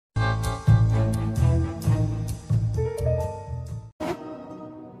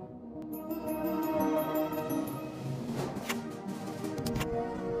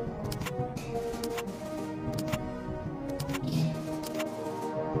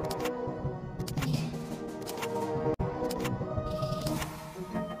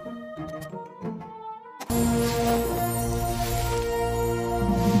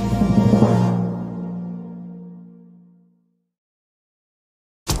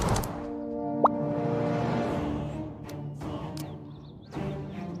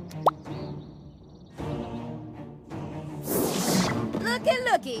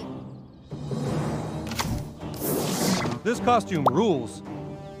Looky. This costume rules.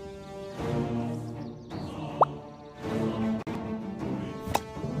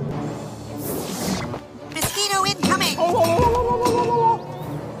 Mosquito incoming!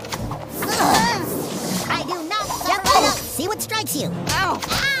 I do not jump right up. See what strikes you. Ow!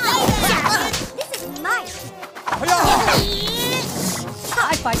 Ow! This is nice.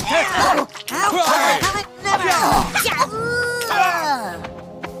 I fight Ow! Ow! Never!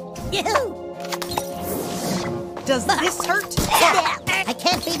 Does this hurt? I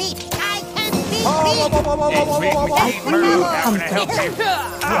can't be beat. I can't be beat. I'm gonna help you.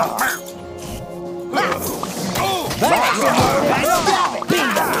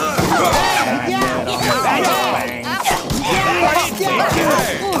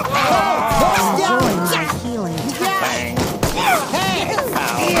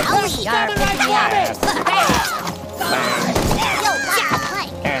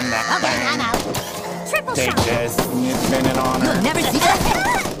 Take this, it's been an honor. Never see that!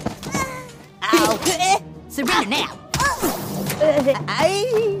 Ow! Surrender now!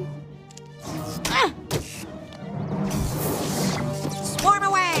 Swarm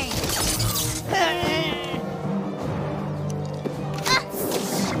away!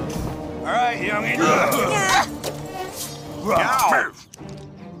 All right, youngin.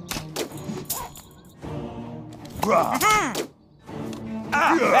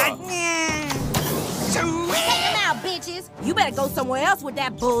 Take them out, bitches. You better go somewhere else with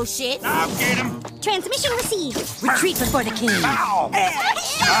that bullshit. I'll get him. Transmission received. Retreat before the king! Ow!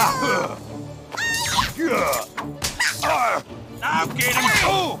 I'll get him.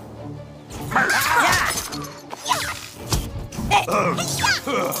 Oh!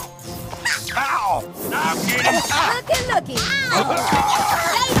 Ow! I'll get him. Looky. Lay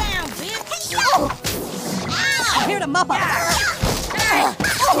down, bitch. I'm here to mop up.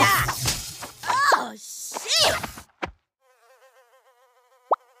 Oh, shit.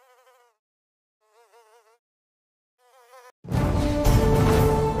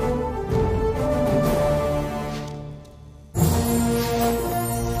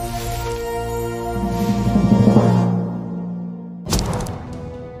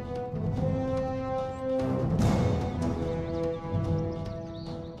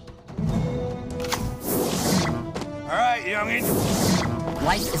 All right, youngin.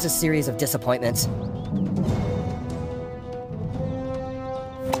 Life is a series of disappointments.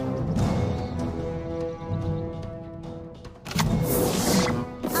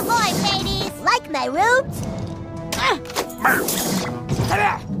 Ahoy, ladies. Like my robes? I'll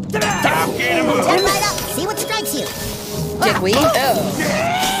get him. Turn right up. See what strikes you. Dickweed?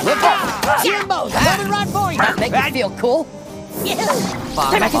 Look up! Jimbo's coming right for you! Make me feel cool?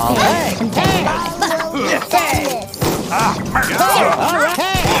 Fuck off.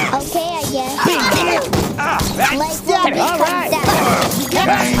 Okay, I guess. Let's go. All right.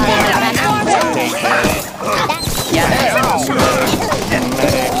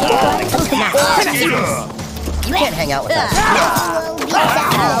 You can't hang out with us.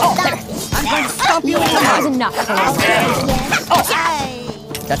 I'm going to stomp you. That was enough.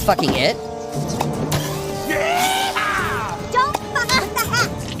 That's fucking it? Don't fuck with the hat.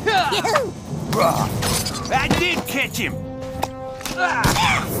 I did catch him.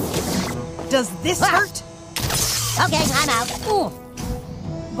 Does this hurt? Okay, I'm out.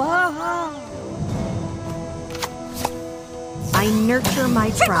 I nurture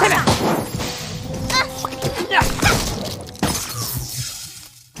my tribe.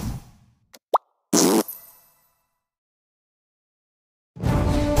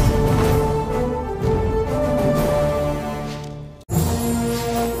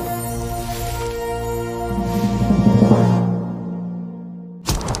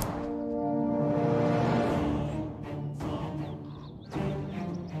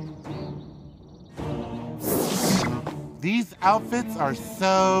 These outfits are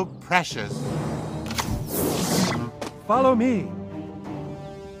so precious. Follow me.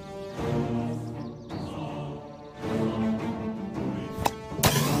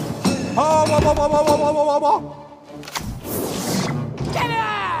 Oh, whoa, whoa, whoa, whoa, whoa, whoa, whoa, whoa.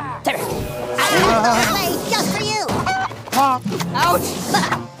 Just for you. Pop. Ouch!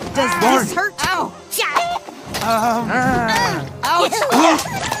 Does this hurt? Ow! Ouch!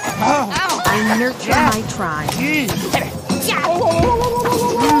 I nurture my tribe.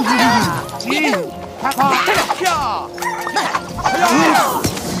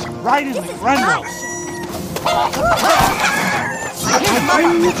 Right in the runway.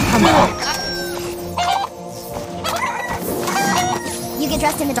 You get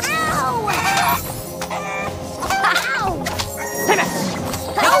dressed in the dark. Ow! Ow!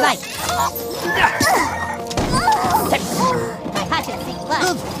 Right. Touch and see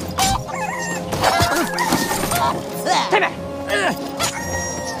blood.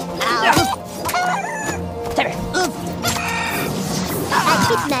 I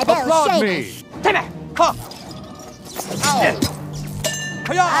keep my bells Applaud shaking. me. Ha.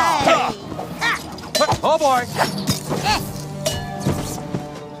 Hiya. Oh boy.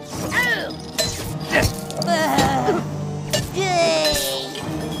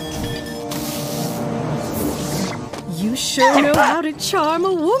 You sure know how to charm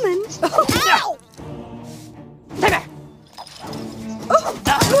a woman. Ow!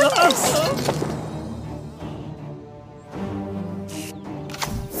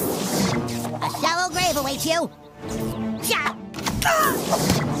 A shallow grave awaits you.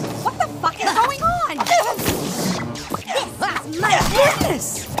 What the fuck is going on? This is my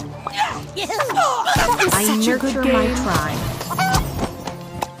business. I nurture my tribe.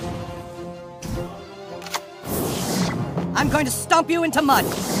 I'm going to stomp you into mud.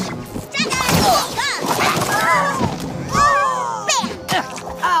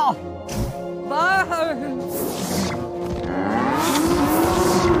 Ow!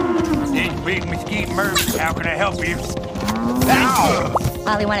 This big mesquite merc, how can I help you? Ow!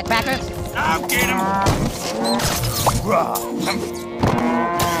 Ollie, want a cracker? I'll get him!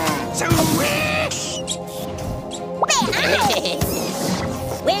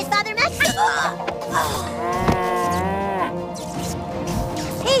 Where's Father Max?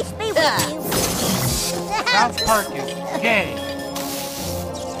 Peace be with you. South Park is gay.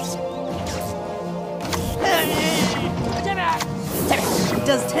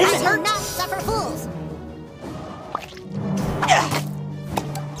 Does I tennis do hurt? not suffer fools.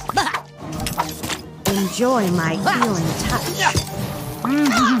 Enjoy my healing touch.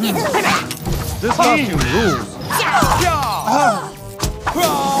 This costume rules.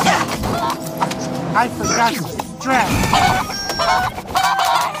 I forgot to stretch.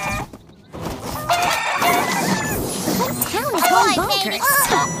 Town is going bonkers.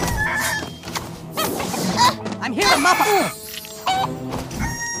 I'm here to mop up.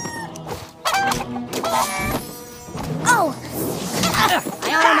 Oh! I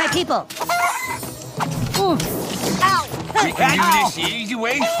honor my people. Ow! We can do this the easy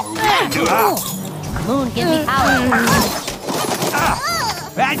way. Moon, give me power.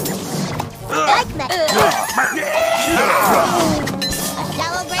 That's Like that. A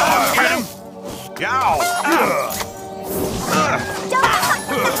shallow grave. get him!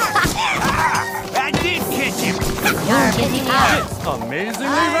 That did catch him! You're giving me power. Amazingly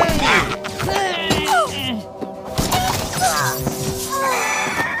rangy.